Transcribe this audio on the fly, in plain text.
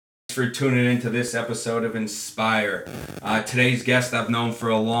For tuning into this episode of Inspire. Today's guest I've known for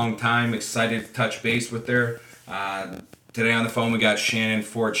a long time. Excited to touch base with her. Today on the phone we got Shannon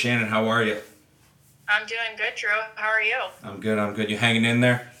Ford. Shannon, how are you? I'm doing good, Drew. How are you? I'm good. You hanging in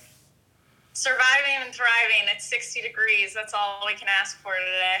there? Surviving and thriving. It's 60 degrees. That's all we can ask for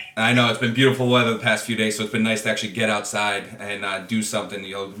today. I know it's been beautiful weather the past few days, so it's been nice to actually get outside and do something.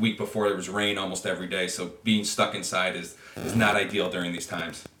 The week before there was rain almost every day, so being stuck inside is not ideal during these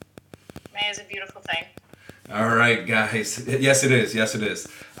times. May is a beautiful thing. All right, guys. Yes, it is.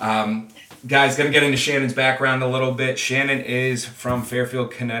 Guys, going to get into Shannon's background a little bit. Shannon is from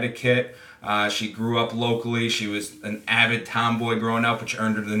Fairfield, Connecticut. She grew up locally. She was an avid tomboy growing up, which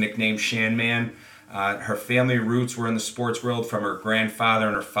earned her the nickname Shan Man. Her family roots were in the sports world from her grandfather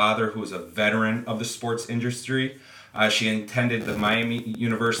and her father, who was a veteran of the sports industry. She attended the Miami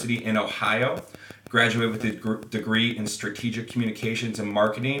University in Ohio, graduated with a degree in strategic communications and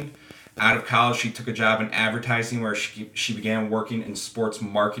marketing. Out of college, she took a job in advertising where she began working in sports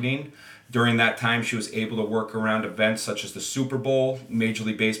marketing. During that time, she was able to work around events such as the Super Bowl, Major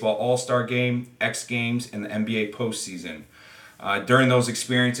League Baseball All-Star Game, X Games, and the NBA postseason. During those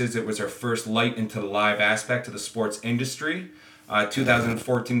experiences, it was her first light into the live aspect of the sports industry.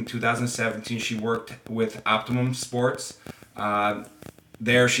 2014-2017, she worked with Optimum Sports.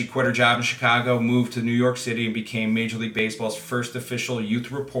 There, she quit her job in Chicago, moved to New York City, and became Major League Baseball's first official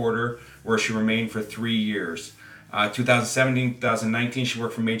youth reporter, where she remained for 3 years. 2017-2019, she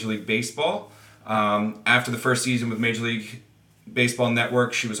worked for Major League Baseball. After the first season with Major League Baseball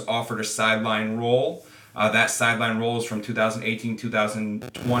Network, she was offered a sideline role. That sideline role is from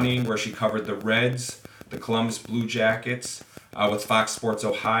 2018-2020, where she covered the Reds, the Columbus Blue Jackets, with Fox Sports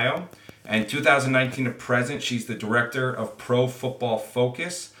Ohio. And 2019 to present, she's the director of Pro Football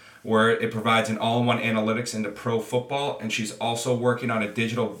Focus, where it provides an all-in-one analytics into pro football. And she's also working on a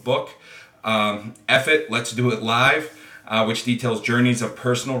digital book, F It, Let's Do It Live, which details journeys of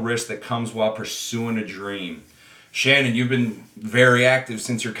personal risk that comes while pursuing a dream. Shannon, you've been very active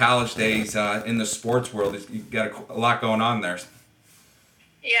since your college days in the sports world. You've got a lot going on there.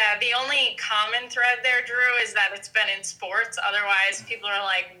 Yeah, the only common thread there, Drew, is that it's been in sports. Otherwise, people are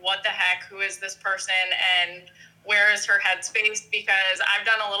like, what the heck? Who is this person? And where is her headspace? Because I've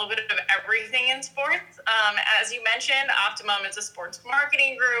done a little bit of everything in sports. As you mentioned, Optimum is a sports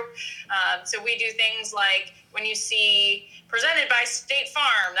marketing group. So we do things like when you see presented by State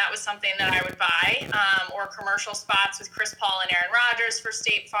Farm, that was something that I would buy, or commercial spots with Chris Paul and Aaron Rodgers for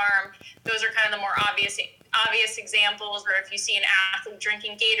State Farm. Those are kind of the more obvious examples, where if you see an athlete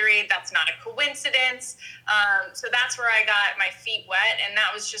drinking Gatorade, that's not a coincidence. So that's where I got my feet wet, and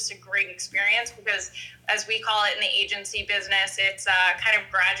that was just a great experience because, as we call it in the agency business, it's kind of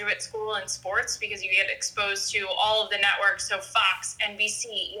graduate school in sports because you get exposed to all of the networks, so Fox,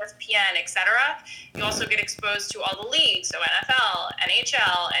 NBC, ESPN, etc. You also get exposed to all the leagues, so NFL,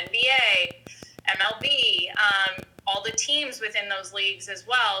 NHL, NBA, MLB, all the teams within those leagues as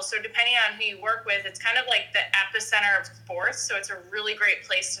well. So depending on who you work with, it's kind of like the epicenter of sports. So it's a really great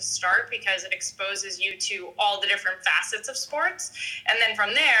place to start because it exposes you to all the different facets of sports. And then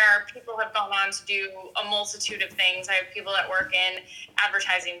from there, people have gone on to do a multitude of things. I have people that work in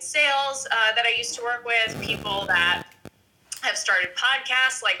advertising sales that I used to work with, people that have started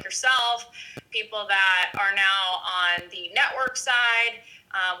podcasts like yourself, people that are now on the network side,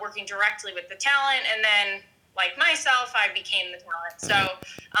 working directly with the talent, and then like myself, I became the talent. So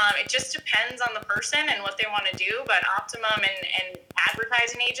it just depends on the person and what they want to do. But Optimum and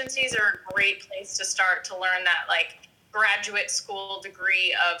advertising agencies are a great place to start to learn that like graduate school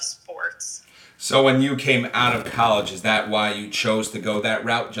degree of sports. So when you came out of college, is that why you chose to go that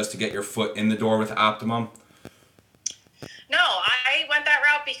route, just to get your foot in the door with Optimum? No, I went that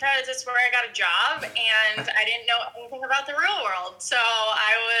route because it's where I got a job and I didn't know anything about the real world. So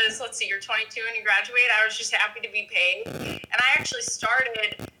I was, you're 22 and you graduate. I was just happy to be paid. And I actually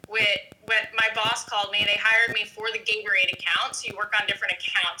started with, when my boss called me, they hired me for the Gatorade account. So you work on different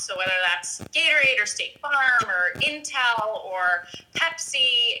accounts. So whether that's Gatorade or State Farm or Intel or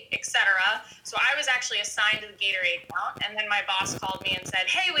Pepsi, etc. So I was actually assigned to the Gatorade account. And then my boss called me and said,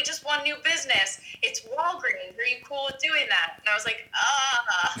 hey, we just won new business. It's Walgreens. Are you cool with doing that? And I was like,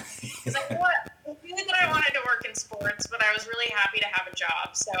 He's like, what? I knew that I wanted to work in sports, but I was really happy to have a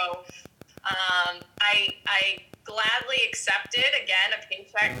job. So I gladly accepted. Again, a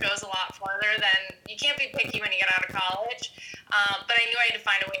paycheck goes a lot farther than, you can't be picky when you get out of college. But I knew I had to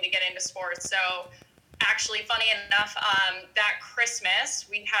find a way to get into sports. So actually, funny enough, that Christmas,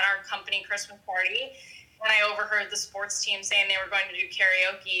 we had our company Christmas party. and I overheard the sports team saying they were going to do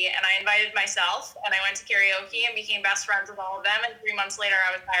karaoke, and I invited myself, and I went to karaoke and became best friends with all of them, and 3 months later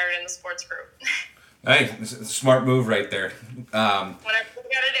I was hired in the sports group. Hey, it's a smart move right there. Whatever you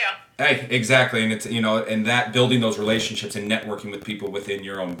gotta do. Hey, exactly, and it's and that building those relationships and networking with people within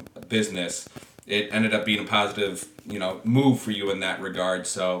your own business, it ended up being a positive, move for you in that regard.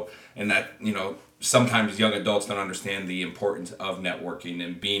 So, and that, sometimes young adults don't understand the importance of networking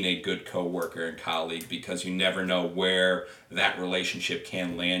and being a good coworker and colleague, because you never know where that relationship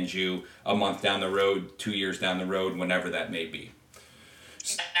can land you a month down the road, 2 years down the road, whenever that may be.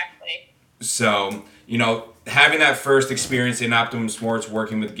 Exactly. So, having that first experience in Optimum Sports,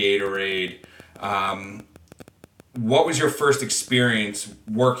 working with Gatorade, what was your first experience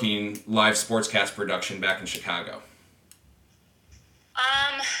working live sportscast production back in Chicago?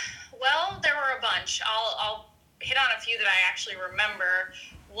 Well, there were a bunch. I'll hit on a few that I actually remember.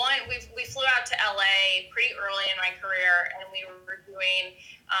 One, we flew out to LA pretty early in my career, and we were doing.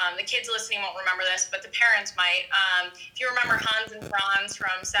 The kids listening won't remember this, but the parents might. If you remember Hans and Franz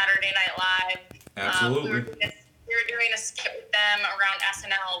from Saturday Night Live, Absolutely. We were doing a skit with them around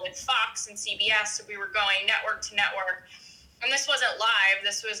SNL with Fox and CBS, so we were going network to network. And this wasn't live.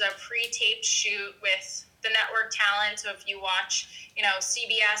 This was a pre-taped shoot with the network talent. So if you watch,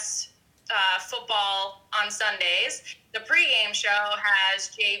 CBS football on Sundays, the pregame show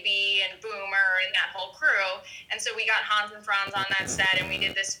has JB and Boomer and that whole crew. And so we got Hans and Franz on that set, and we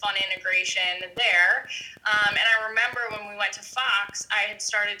did this fun integration there. And I remember when we went to Fox, I had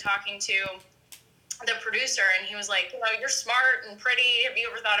started talking to the producer, and he was like, you're smart and pretty. Have you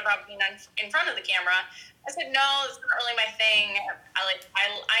ever thought about being in front of the camera? I said, no, it's not really my thing.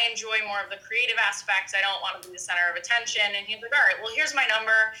 I enjoy more of the creative aspects. I don't want to be the center of attention. And he's like, all right, well, here's my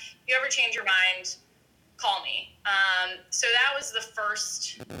number. If you ever change your mind, call me. So that was the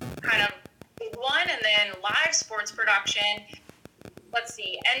first kind of big one. And then live sports production. Let's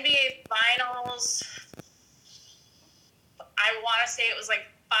see, NBA Finals. I want to say it was like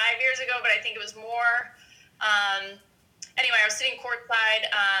 5 years ago, but I think it was more. Anyway, I was sitting courtside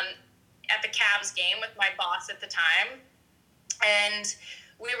at the Cavs game with my boss at the time, and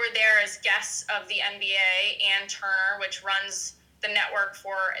we were there as guests of the NBA and Turner, which runs the network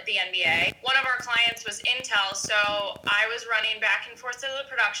for the NBA. One of our clients was Intel, so I was running back and forth to the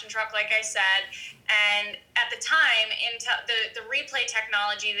production truck, like I said, and at the time, Intel, the replay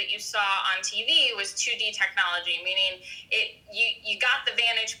technology that you saw on TV was 2D technology, meaning you got the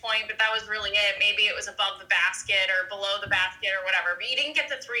vantage point, but that was really it. Maybe it was above the basket or below the basket or whatever, but you didn't get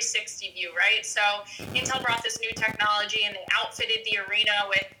the 360 view, right? So Intel brought this new technology, and they outfitted the arena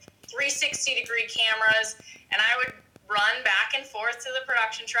with 360-degree cameras, and I would run back and forth to the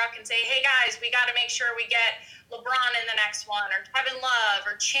production truck and say, hey guys, we got to make sure we get LeBron in the next one, or Kevin Love,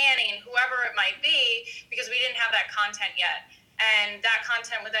 or Channing, whoever it might be, because we didn't have that content yet. And that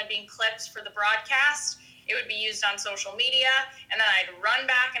content would then be clipped for the broadcast. It would be used on social media, and then I'd run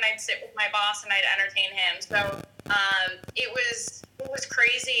back and I'd sit with my boss and I'd entertain him. So it was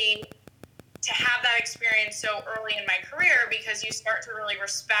crazy to have that experience so early in my career, because you start to really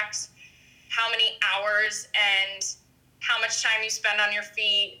respect how many hours and how much time you spend on your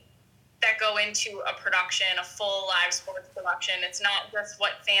feet that go into a production, a full live sports production. It's not just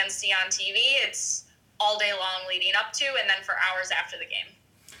what fans see on TV. It's all day long leading up to, and then for hours after the game.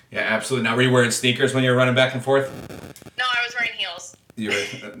 Yeah, absolutely. Now, were you wearing sneakers when you were running back and forth? No, I was wearing heels.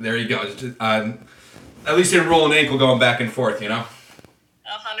 There you go. At least you didn't roll an ankle going back and forth, 100%.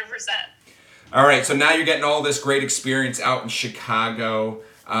 All right, so now you're getting all this great experience out in Chicago.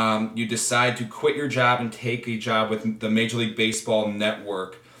 You decide to quit your job and take a job with the Major League Baseball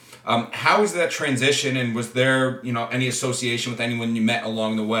Network. How was that transition, and was there, any association with anyone you met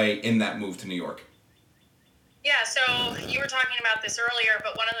along the way in that move to New York? Yeah, so you were talking about this earlier,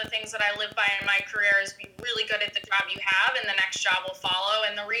 but one of the things that I live by in my career is be really good at the job you have, and the next job will follow.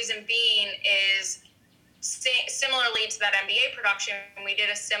 And the reason being is, similarly to that NBA production, we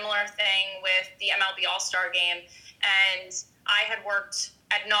did a similar thing with the MLB All-Star Game, and I had worked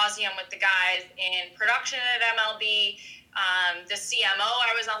ad nauseum with the guys in production at MLB. The CMO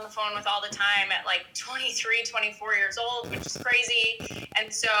I was on the phone with all the time at like 23, 24 years old, which is crazy.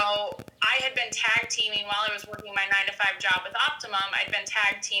 And so I had been tag teaming while I was working my 9-to-5 job with Optimum. I'd been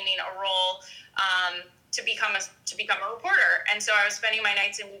tag teaming a role to become a reporter. And so I was spending my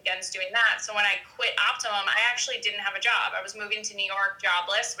nights and weekends doing that. So when I quit Optimum, I actually didn't have a job. I was moving to New York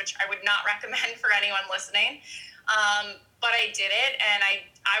jobless, which I would not recommend for anyone listening. But I did it, and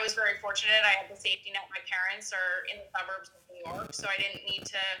I was very fortunate. I had the safety net. My parents are in the suburbs of New York, so I didn't need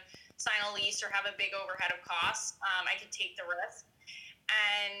to sign a lease or have a big overhead of costs. I could take the risk.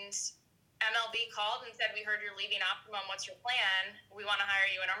 And MLB called and said, we heard you're leaving Optimum. What's your plan? We want to hire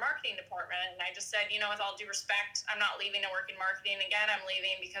you in our marketing department. And I just said, with all due respect, I'm not leaving to work in marketing again. I'm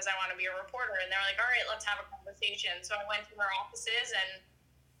leaving because I want to be a reporter. And they're like, all right, let's have a conversation. So I went to their offices, and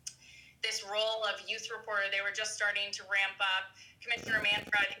this role of youth reporter, they were just starting to ramp up. Commissioner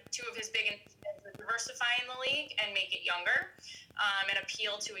Manfred, two of his big initiatives were diversifying the league and make it younger, and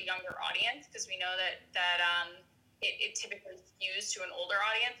appeal to a younger audience, because we know that it typically skews to an older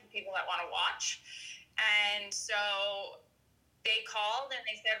audience and people that want to watch. And so they called and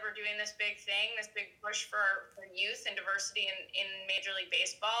they said, we're doing this big thing, this big push for youth and diversity in Major League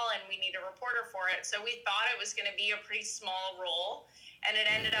Baseball, and we need a reporter for it. So we thought it was going to be a pretty small role, and it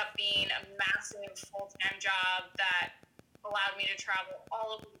ended up being a massive full-time job that allowed me to travel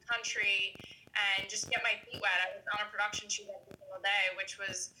all over the country and just get my feet wet. I was on a production shoot every single day, which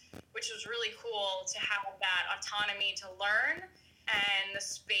was really cool to have that autonomy to learn and the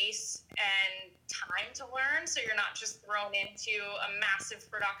space and time to learn. So you're not just thrown into a massive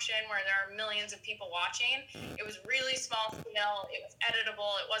production where there are millions of people watching. It was really small scale. It was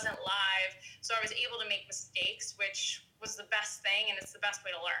editable. It wasn't live. So I was able to make mistakes, which was the best thing, and it's the best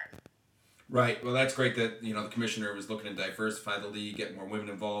way to learn. Right. Well, that's great that the commissioner was looking to diversify the league, get more women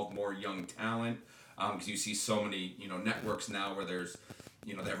involved, more young talent. Because you see so many networks now where there's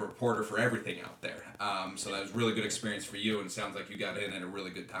they have a reporter for everything out there. So that was a really good experience for you, and it sounds like you got in at a really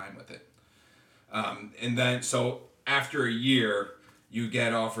good time with it. And then so after a year, you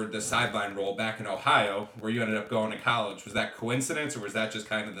get offered the sideline role back in Ohio, where you ended up going to college. Was that coincidence, or was that just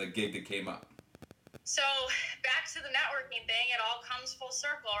kind of the gig that came up? So back to the networking thing, it all comes full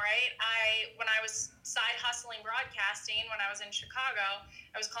circle, right? When I was side hustling broadcasting when I was in Chicago,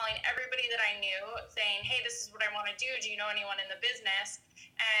 I was calling everybody that I knew saying, hey, this is what I want to do. Do you know anyone in the business?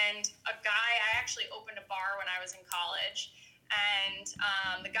 And I actually opened a bar when I was in college. And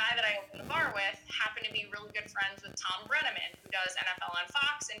the guy that I opened the bar with happened to be really good friends with Tom Brenneman, who does NFL on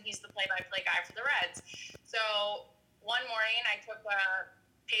Fox, and he's the play-by-play guy for the Reds. So one morning I took a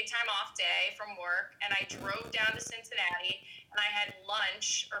paid time off day from work, and I drove down to Cincinnati, and I had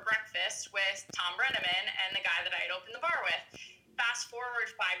lunch or breakfast with Tom Brenneman and the guy that I had opened the bar with. Fast forward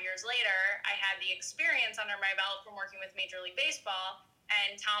 5 years later, I had the experience under my belt from working with Major League Baseball,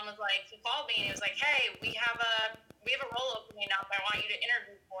 and Tom was like, he called me and he was like, hey, we have a role opening up. I want you to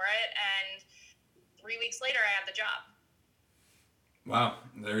interview for it. And 3 weeks later, I had the job. Wow,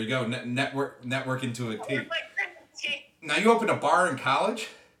 there you go. Networking to a T. Like, now you opened a bar in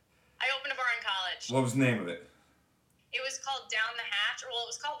college? I opened a bar in college. What was the name of it? It was called Down the Hatch. Well, it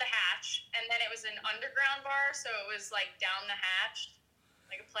was called The Hatch, and then it was an underground bar, so it was like Down the Hatch,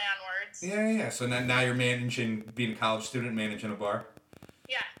 like a play on words. Yeah. So now you're managing, being a college student, managing a bar?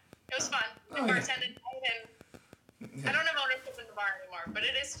 Yeah, it was fun. I bartended, and I don't have ownership in the bar anymore, but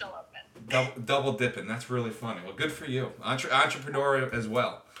it is still open. Double dipping. That's really funny. Well, good for you. Entrepreneur as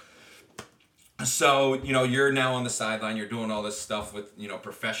well. So, you're now on the sideline, you're doing all this stuff with,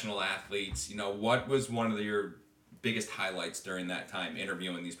 professional athletes. What was one of your biggest highlights during that time,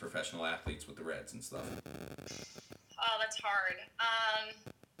 interviewing these professional athletes with the Reds and stuff? Oh, that's hard.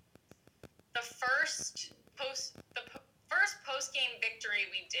 The first post-game victory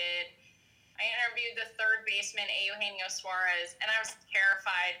we did, I interviewed the third baseman, Eugenio Suarez, and I was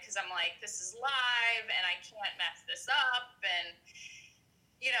terrified because I'm like, this is live, and I can't mess this up, and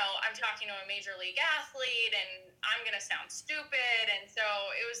I'm talking to a major league athlete and I'm going to sound stupid. And so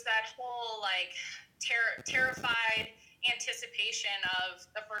it was that whole terrified anticipation of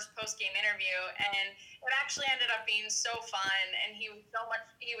the first post-game interview. And it actually ended up being so fun. And he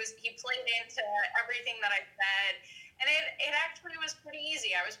played into everything that I said. And it actually was pretty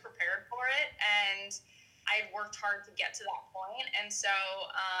easy. I was prepared for it. And I worked hard to get to that point. And so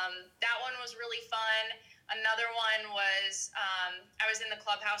that one was really fun. Another one was I was in the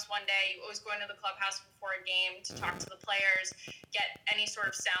clubhouse one day. I was going to the clubhouse before a game to talk to the players, get any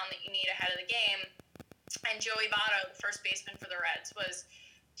sort of sound that you need ahead of the game. And Joey Votto, the first baseman for the Reds,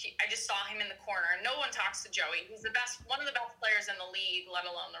 I just saw him in the corner. No one talks to Joey. He's one of the best players in the league, let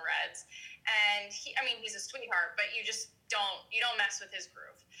alone the Reds. And he's a sweetheart, but you don't mess with his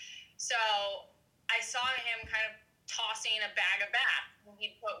groove. So I saw him kind of tossing a bag of bats.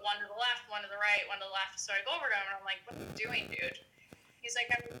 He'd put one to the left, one to the right, one to the left. So I go over to him and I'm like, what are you doing, dude? He's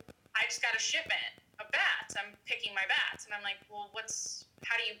like, I just got a shipment of bats. I'm picking my bats. And I'm like, well,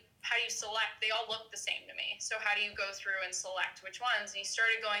 how do you select? They all look the same to me. So how do you go through and select which ones? And he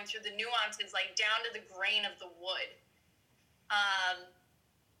started going through the nuances, like down to the grain of the wood,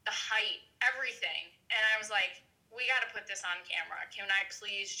 the height, everything. And I was like, we got to put this on camera. Can I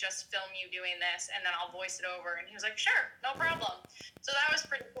please just film you doing this and then I'll voice it over? And he was like, sure, no problem. So that was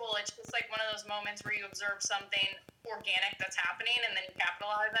pretty cool. It's just like one of those moments where you observe something organic that's happening and then you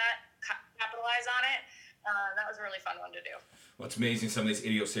capitalize on it. That was a really fun one to do. Well, it's amazing some of these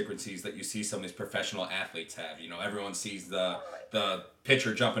idiosyncrasies that you see some of these professional athletes have. Everyone sees the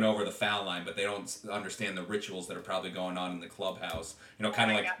pitcher jumping over the foul line, but they don't understand the rituals that are probably going on in the clubhouse.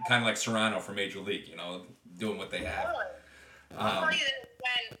 Kind of like Serrano for Major League. Doing what they have. Totally. I'll tell you that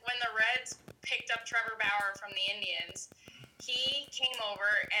when the Reds picked up Trevor Bauer from the Indians, he came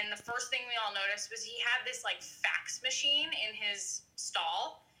over, and the first thing we all noticed was he had this like fax machine in his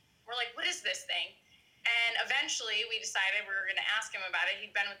stall. We're like, what is this thing? And eventually we decided we were going to ask him about it.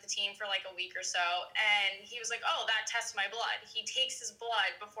 He'd been with the team for like a week or so, and he was like, oh, that tests my blood. He takes his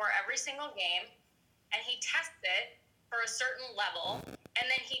blood before every single game, and he tests it for a certain level, and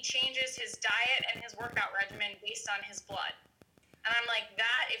then he changes his diet and his workout regimen based on his blood. And I'm like,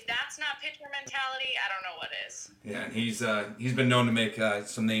 if that's not pitcher mentality, I don't know what is. Yeah, and he's been known to make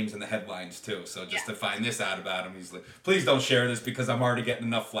some names in the headlines too. So just to find this out about him, he's like, please don't share this because I'm already getting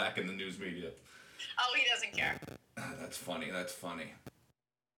enough flack in the news media. Oh, he doesn't care. That's funny.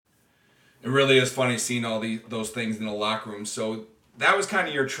 It really is funny seeing all those things in the locker room. So that was kind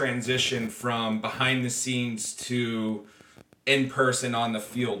of your transition from behind the scenes to in person on the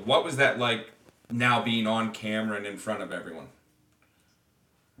field. What was that like now being on camera and in front of everyone?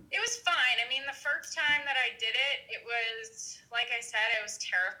 It was fine. I mean, the first time that I did it, it was, like I said, it was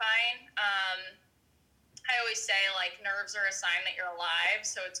terrifying. I always say, like, nerves are a sign that you're alive,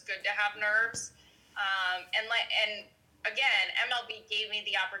 so it's good to have nerves. And again, MLB gave me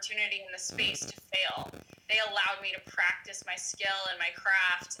the opportunity and the space to fail. They allowed me to practice my skill and my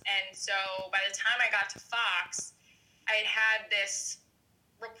craft. And so by the time I got to Fox, I had this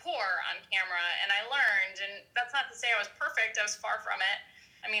rapport on camera, and I learned. And that's not to say I was perfect. I was far from it.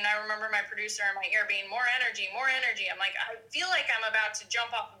 I mean, I remember my producer in my ear being, more energy. I'm like, I feel like I'm about to jump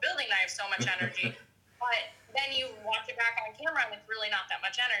off a building. I have so much energy. But then you watch it back on camera, and it's really not that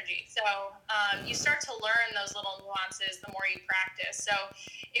much energy. So you start to learn those little nuances the more you practice. So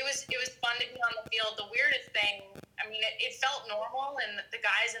it was fun to be on the field. The weirdest thing, I mean, it felt normal, and the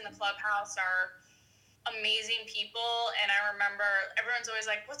guys in the clubhouse are amazing people. And I remember everyone's always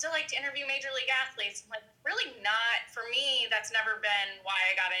like, what's it like to interview major league athletes? I'm like, really not. For me, that's never been why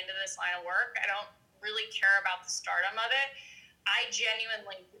I got into this line of work. I don't really care about the stardom of it. I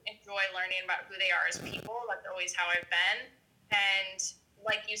genuinely enjoy learning about who they are as people. That's always how I've been. And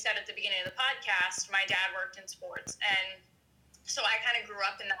like you said at the beginning of the podcast, my dad worked in sports. And so I kind of grew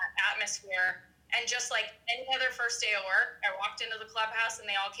up in that atmosphere. And just like any other first day of work, I walked into the clubhouse and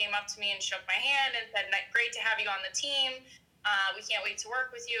they all came up to me and shook my hand and said, great to have you on the team. We can't wait to work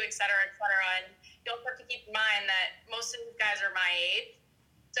with you, et cetera, et cetera. And you'll start to keep in mind that most of these guys are my age.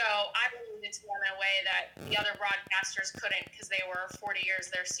 So I related to them in a way that the other broadcasters couldn't because they were 40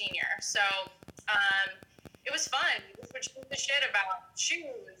 years their senior. So it was fun. We would shoot the shit about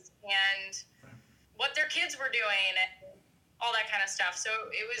shoes and what their kids were doing and all that kind of stuff. So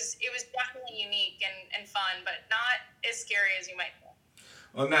it was definitely unique and fun, but not as scary as you might think.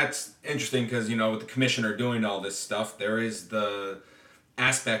 Well, and that's interesting because, with the commissioner doing all this stuff, there is the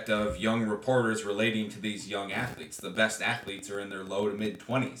aspect of young reporters relating to these young athletes. The best athletes are in their low to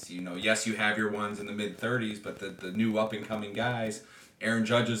mid-20s. Yes, you have your ones in the mid-30s, but the new up-and-coming guys, Aaron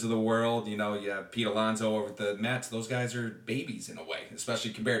Judges of the world, you have Pete Alonso over at the Mets, those guys are babies in a way,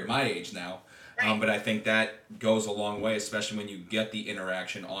 especially compared to my age now. Right. But I think that goes a long way, especially when you get the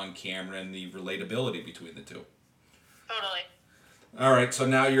interaction on camera and the relatability between the two. Totally. All right, so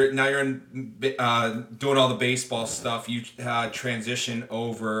now you're in, doing all the baseball stuff. You transition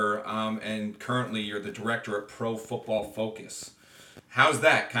over, and currently you're the director at Pro Football Focus. How's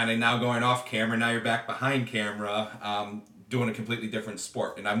that? Kind of now going off camera, now you're back behind camera, doing a completely different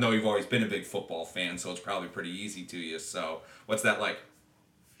sport. And I know you've always been a big football fan, so it's probably pretty easy to you. So what's that like?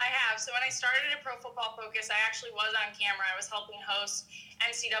 I have. So when I started at Pro Football Focus, I actually was on camera. I was helping host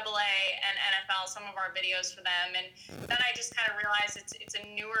NCAA and NFL, some of our videos for them. And then I just kind of realized it's a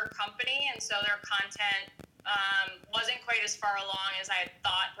newer company, and so their content wasn't quite as far along as I had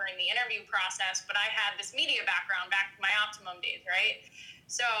thought during the interview process. But I had this media background back to my Optimum days, right?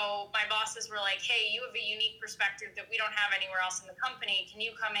 So my bosses were like, hey, you have a unique perspective that we don't have anywhere else in the company. Can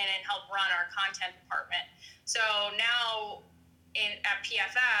you come in and help run our content department? So now at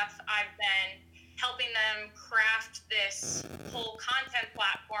PFF, I've been helping them craft this whole content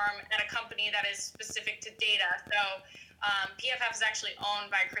platform at a company that is specific to data. So PFF is actually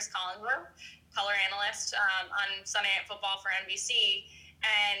owned by Chris Collinsworth, color analyst on Sunday Night Football for NBC.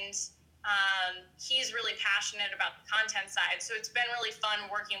 And He's really passionate about the content side. So it's been really fun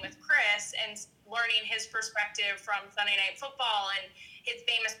working with Chris and learning his perspective from Sunday Night Football. And his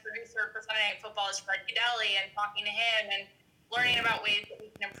famous producer for Sunday Night Football is Fred Godelli, and talking to him and learning about ways that we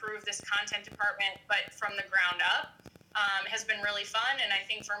can improve this content department, but from the ground up, has been really fun. And I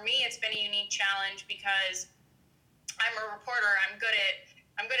think for me, it's been a unique challenge because I'm a reporter. I'm good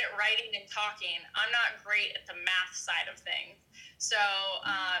at writing and talking. I'm not great at the math side of things. So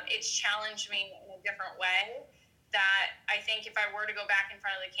it's challenged me in a different way that I think if I were to go back in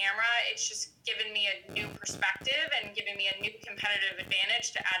front of the camera, it's just given me a new perspective and given me a new competitive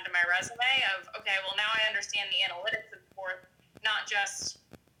advantage to add to my resume of, okay, well, now I understand the analytics of sport, not just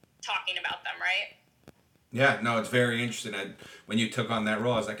talking about them, right? Yeah, no, it's very interesting. When you took on that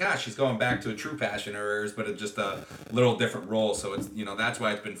role, I was like, she's going back to a true passion of hers, but it's just a little different role. So it's, that's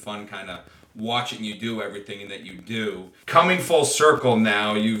why it's been fun kind of watching you do everything that you do. Coming full circle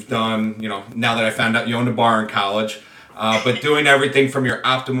now, you've done, now that I found out you owned a bar in college, but doing everything from your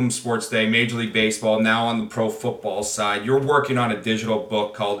Optimum Sports Day, Major League Baseball, now on the pro football side, you're working on a digital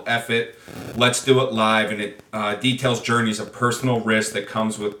book called F It, Let's Do It Live, and it details journeys of personal risk that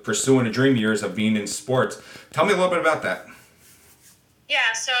comes with pursuing a dream years of being in sports. Tell me a little bit about that.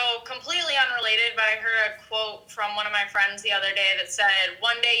 Yeah, so completely unrelated, but I heard a quote from one of my friends the other day that said,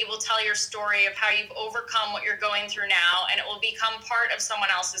 one day you will tell your story of how you've overcome what you're going through now, and it will become part of someone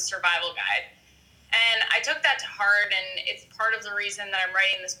else's survival guide. And I took that to heart, and it's part of the reason that I'm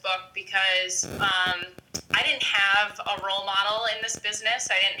writing this book, because I didn't have a role model in this business.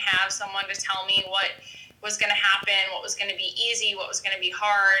 I didn't have someone to tell me what was going to happen, what was going to be easy, what was going to be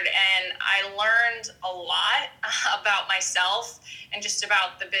hard. And I learned a lot about myself and just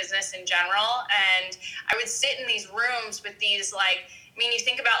about the business in general. And I would sit in these rooms with these, you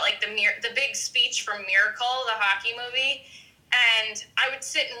think about the big speech from Miracle, the hockey movie. And I would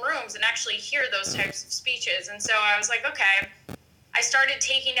sit in rooms and actually hear those types of speeches. And so I was like, okay, I started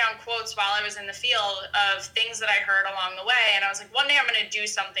taking down quotes while I was in the field of things that I heard along the way. And I was like, one day I'm going to do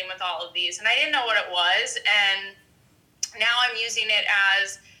something with all of these. And I didn't know what it was. And now I'm using it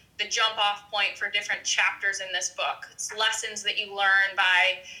as the jump off point for different chapters in this book. It's lessons that you learn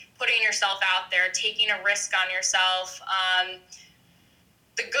by putting yourself out there, taking a risk on yourself.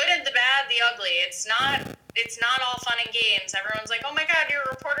 The good and the bad, the ugly. It's not all fun and games. Everyone's like, oh my God, you're a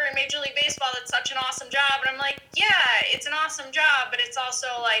reporter in Major League Baseball. That's such an awesome job. And I'm like, yeah, it's an awesome job, but it's also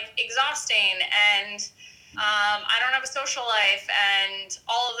exhausting. And I don't have a social life and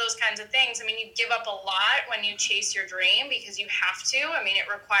all of those kinds of things. I mean, you give up a lot when you chase your dream because you have to. I mean,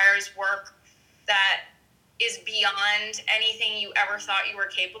 it requires work that is beyond anything you ever thought you were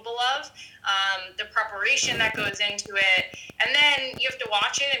capable of. The preparation that goes into it. And then you have to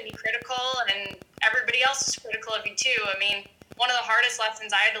watch it and be critical, and everybody else is critical of you too. I mean, one of the hardest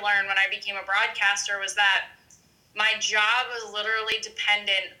lessons I had to learn when I became a broadcaster was that my job was literally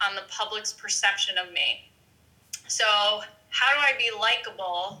dependent on the public's perception of me. So how do I be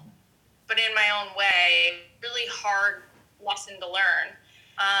likable, but in my own way? Really hard lesson to learn.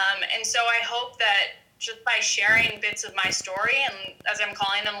 And so I hope that just by sharing bits of my story, and as I'm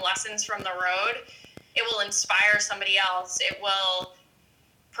calling them, lessons from the road, it will inspire somebody else. It will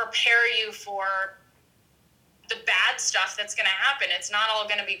prepare you for the bad stuff that's going to happen. It's not all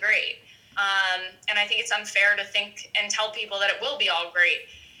going to be great. And I think it's unfair to think and tell people that it will be all great.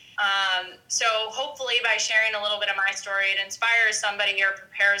 So hopefully by sharing a little bit of my story, it inspires somebody or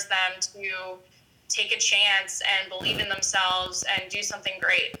prepares them to take a chance and believe in themselves and do something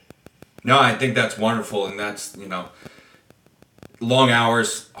great. No, I think that's wonderful, and that's, long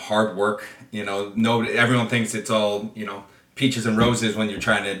hours, hard work. Everyone thinks it's all, peaches and roses when you're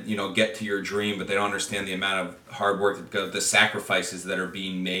trying to, get to your dream, but they don't understand the amount of hard work, the sacrifices that are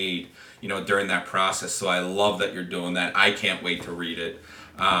being made, during that process. So I love that you're doing that. I can't wait to read it.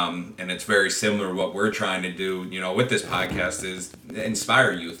 And it's very similar to what we're trying to do, with this podcast is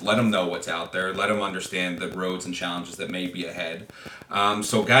inspire youth. Let them know what's out there. Let them understand the roads and challenges that may be ahead.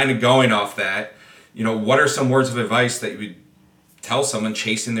 So kind of going off that, what are some words of advice that you would tell someone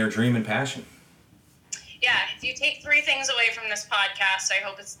chasing their dream and passion? Yeah, if you take 3 things away from this podcast, I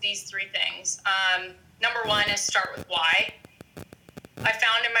hope it's these 3 things. Number 1 is start with why. I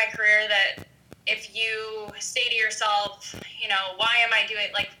found in my career that if you say to yourself, why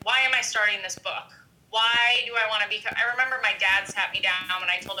am I starting this book? Why do I want to be? I remember my dad sat me down when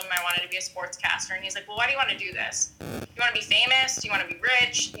I told him I wanted to be a sportscaster, and he's like, well, why do you want to do this? Do you want to be famous? Do you want to be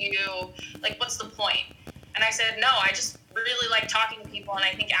rich? What's the point? And I said, no, I just really like talking to people, and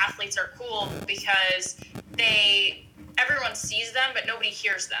I think athletes are cool because everyone sees them, but nobody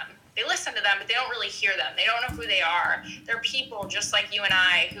hears them. they listen to them, but they don't really hear them. They don't know who they are. They're people just like you and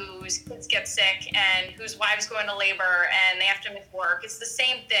I, whose kids get sick and whose wives go into labor and they have to miss work. It's the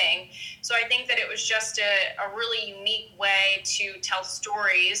same thing. So I think that it was just a really unique way to tell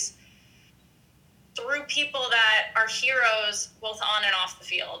stories through people that are heroes both on and off the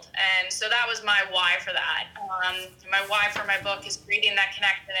field. And so that was my why for that. My why for my book is creating that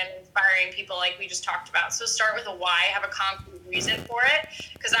connection and inspiring people like we just talked about. So start with a why, have a concrete reason for it,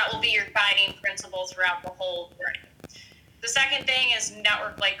 because that will be your guiding principle throughout the whole journey. The second thing is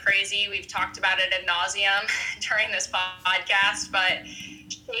network like crazy. We've talked about it ad nauseum during this podcast, but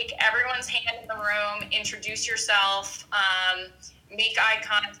take everyone's hand in the room, introduce yourself, make eye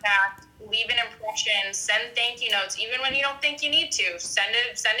contact, leave an impression, send thank you notes, even when you don't think you need to. Send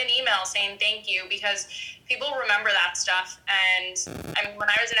an email saying thank you, because people remember that stuff. And I mean, when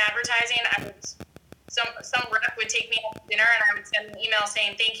I was in advertising, some rep would take me out to dinner and I would send an email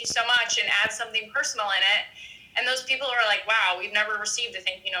saying thank you so much and add something personal in it. And those people are like, wow, we've never received a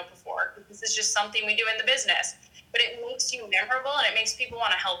thank you note before. This is just something we do in the business. But it makes you memorable and it makes people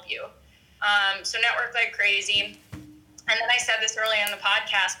want to help you. So network like crazy. And then I said this earlier in the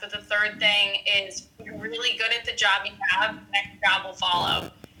podcast, but the third thing is you're really good at the job you have, the next job will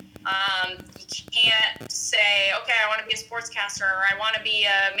follow. You can't say, okay, I want to be a sportscaster or I want to be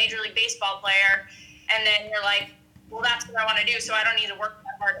a Major League Baseball player. And then you're like, well, that's what I want to do, so I don't need to work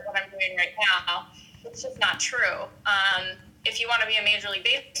that hard at what I'm doing right now. It's just not true. If you want to be a Major League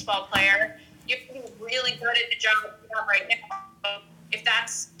Baseball player, you have to be really good at the job you have right now. If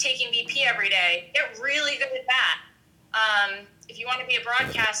that's taking BP every day, get really good at that. If you want to be a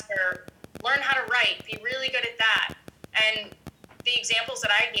broadcaster, learn how to write. Be really good at that. And the examples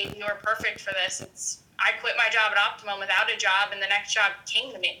that I gave you are perfect for this. I quit my job at Optimum without a job, and the next job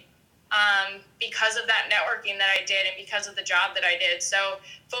came to me because of that networking that I did and because of the job that I did. So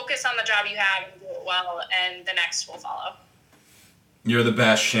focus on the job you have and do it well, and the next will follow. You're the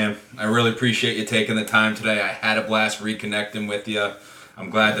best, Shan. I really appreciate you taking the time today. I had a blast reconnecting with you. I'm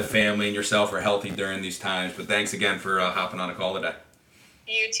glad the family and yourself are healthy during these times, but thanks again for hopping on a call today.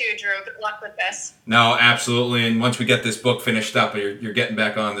 You too, Drew. Good luck with this. No, absolutely. And once we get this book finished up, you're getting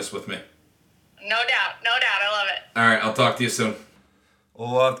back on this with me. No doubt. I love it. All right, I'll talk to you soon.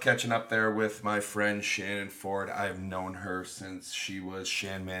 Loved catching up there with my friend Shannon Ford. I've known her since she was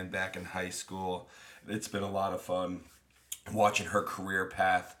Shan Man back in high school. It's been a lot of fun watching her career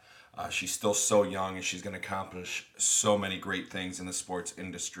path. She's still so young and she's going to accomplish so many great things in the sports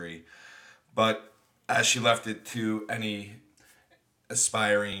industry. But as she left it to any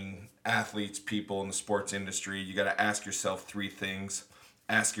aspiring athletes, people in the sports industry, you got to ask yourself three things.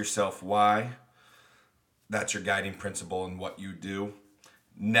 Ask yourself why. That's your guiding principle in what you do.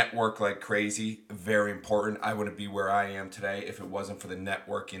 Network like crazy, very important. I wouldn't be where I am today if it wasn't for the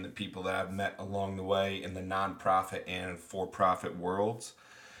networking, the people that I've met along the way in the nonprofit and for-profit worlds.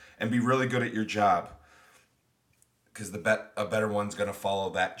 And be really good at your job, because a better one's going to follow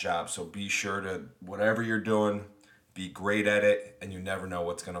that job. So be sure to, whatever you're doing, be great at it, and you never know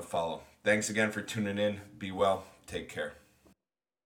what's going to follow. Thanks again for tuning in. Be well. Take care.